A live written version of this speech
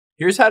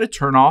here's how to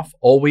turn off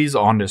always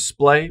on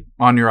display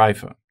on your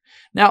iPhone.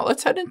 Now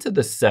let's head into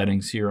the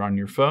settings here on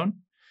your phone,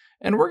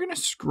 and we're going to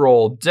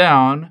scroll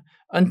down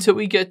until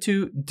we get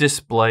to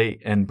display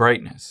and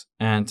brightness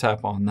and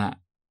tap on that.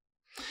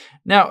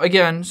 Now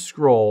again,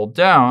 scroll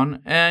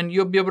down and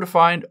you'll be able to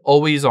find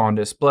always on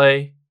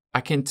display. I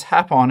can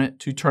tap on it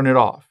to turn it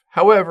off.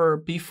 However,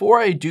 before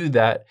I do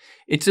that,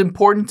 it's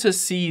important to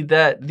see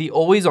that the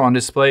always on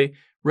display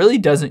really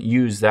doesn't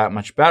use that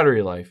much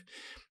battery life.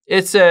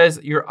 It says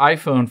your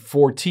iPhone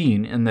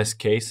 14, in this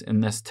case,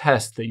 in this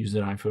test they use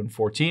an iPhone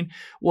 14,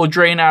 will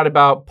drain out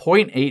about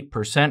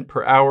 0.8%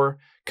 per hour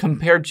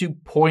compared to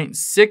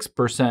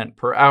 0.6%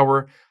 per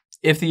hour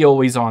if the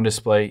always on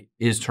display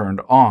is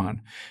turned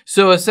on.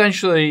 So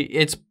essentially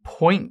it's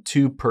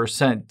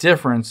 0.2%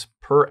 difference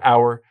per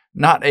hour,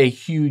 not a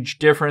huge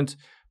difference.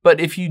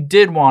 But if you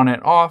did want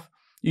it off,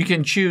 you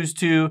can choose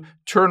to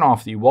turn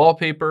off the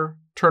wallpaper,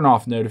 turn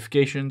off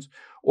notifications,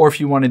 or if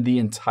you wanted the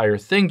entire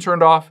thing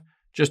turned off,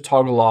 just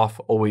toggle off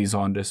always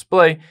on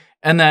display.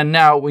 And then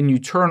now when you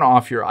turn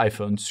off your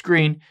iPhone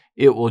screen,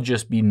 it will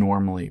just be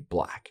normally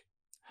black.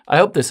 I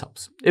hope this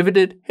helps. If it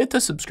did, hit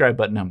the subscribe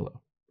button down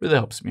below. Really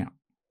helps me out.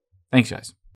 Thanks, guys.